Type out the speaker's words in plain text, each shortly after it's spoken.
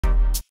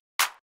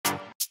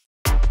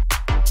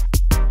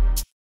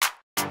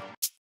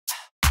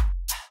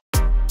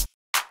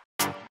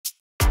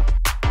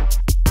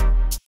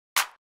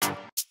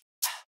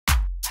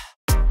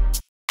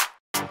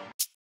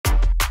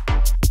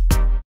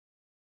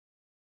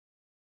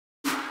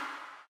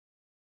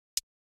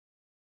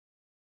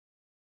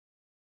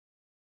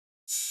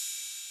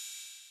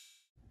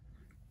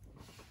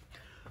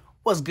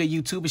What's good,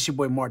 YouTube? It's your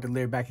boy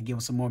MarcDelyric back again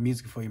with some more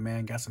music for you,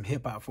 man. Got some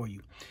hip-hop for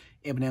you.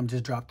 EMINEM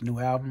just dropped a new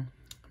album,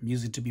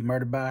 Music to be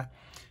Murdered By,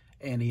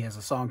 and he has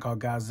a song called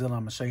Godzilla. I'm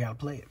going to show you how to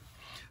play it.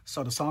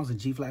 So the song's in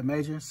G-flat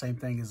major, same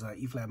thing as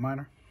E-flat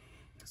minor.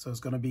 So it's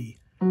going to be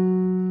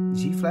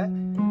G-flat,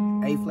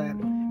 A-flat,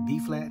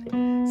 B-flat,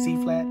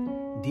 C-flat,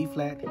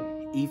 D-flat,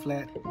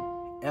 E-flat,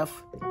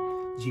 F,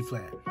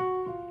 G-flat.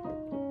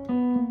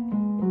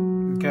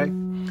 Okay?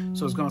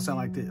 So it's going to sound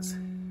like this.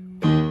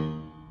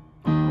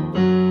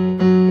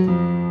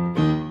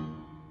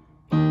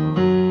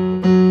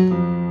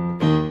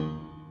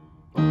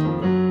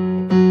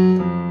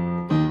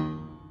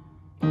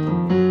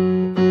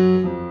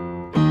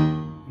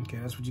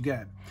 That's what you got.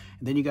 And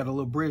then you got a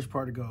little bridge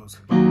part that goes.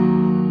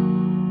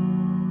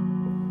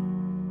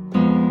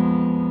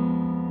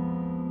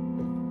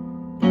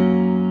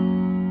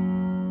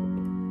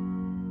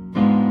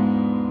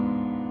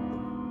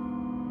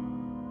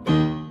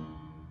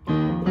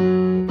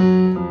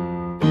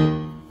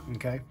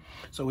 Okay.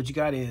 So what you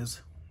got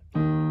is,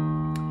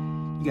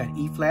 you got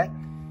E flat.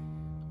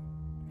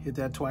 Hit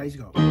that twice,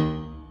 you go.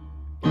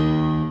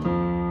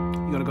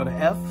 You're gonna go to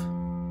F,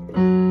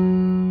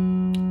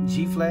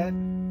 G flat,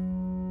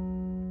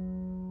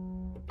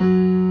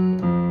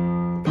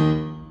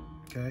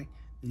 okay,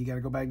 then you got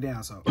to go back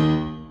down. So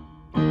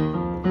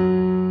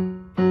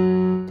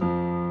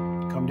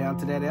come down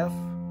to that F,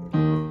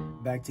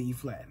 back to E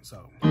flat.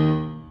 So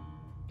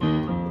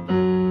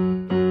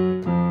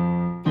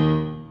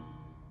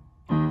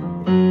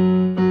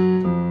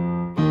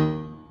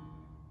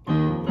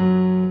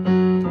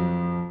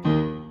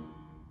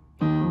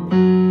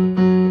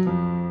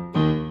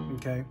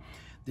okay,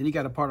 then you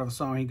got a part of a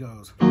song he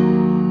goes.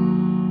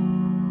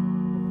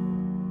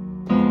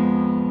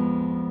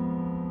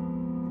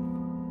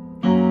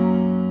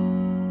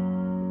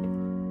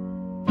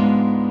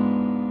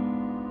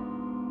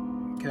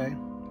 Okay,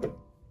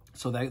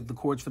 so that the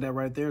chords for that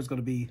right there is going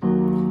to be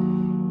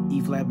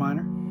E flat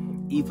minor,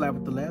 E flat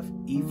with the left,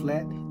 E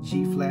flat,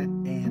 G flat,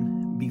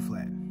 and B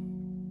flat.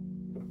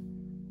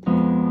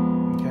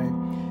 Okay,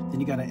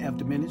 then you got an F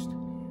diminished.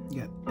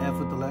 You got F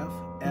with the left,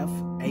 F,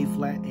 A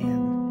flat,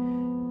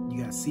 and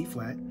you got C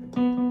flat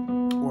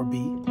or B.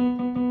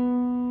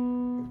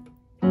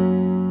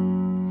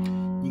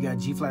 You got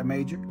G flat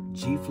major,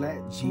 G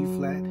flat, G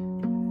flat,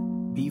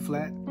 B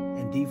flat,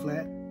 and D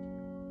flat.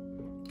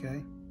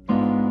 Okay.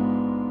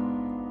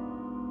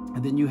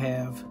 And then you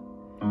have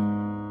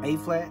A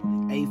flat,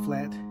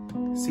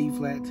 C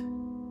flat,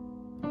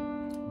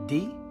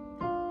 D,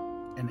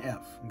 and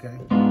F, okay?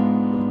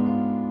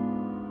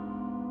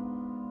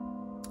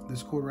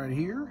 This chord right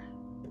here,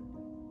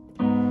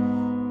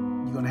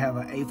 you're gonna have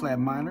an A flat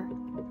minor,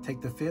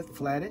 take the fifth,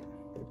 flat it,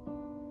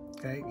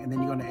 okay? And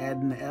then you're gonna add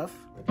in the F.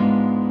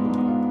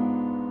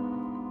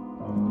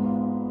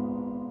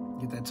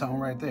 Get that tone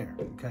right there,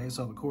 okay?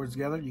 So the chords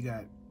together, you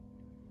got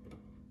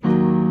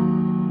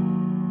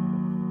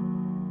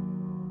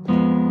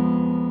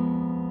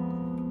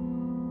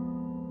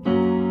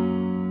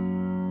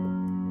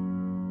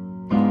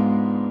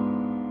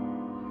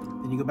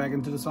you go back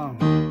into the song.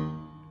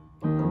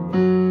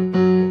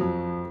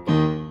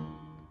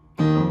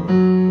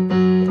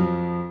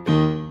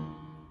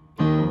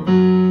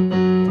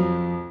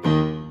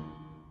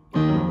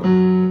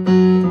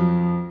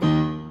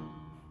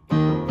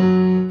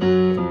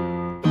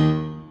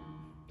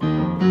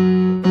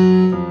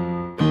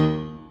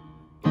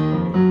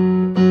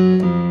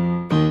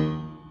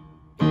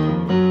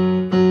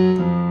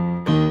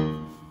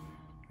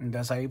 And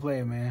that's how you play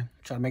it, man.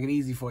 Try to make it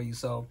easy for you.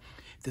 So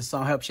if this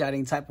song helps you out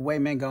any type of way,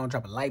 man, go and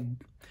drop a like,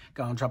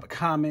 go and drop a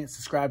comment,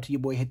 subscribe to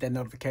your boy, hit that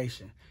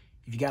notification.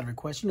 If you got a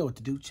request, you know what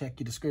to do. Check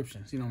your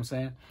descriptions. You know what I'm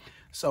saying?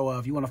 So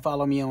if you want to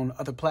follow me on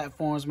other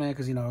platforms, man,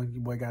 because, you know,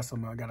 your boy got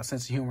some got a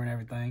sense of humor and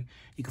everything,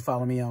 you can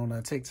follow me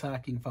on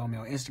TikTok. You can follow me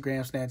on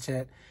Instagram,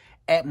 Snapchat,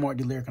 at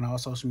MarcDelyric on all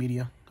social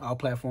media, all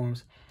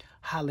platforms.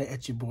 Holla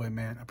at your boy,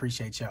 man.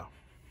 Appreciate y'all.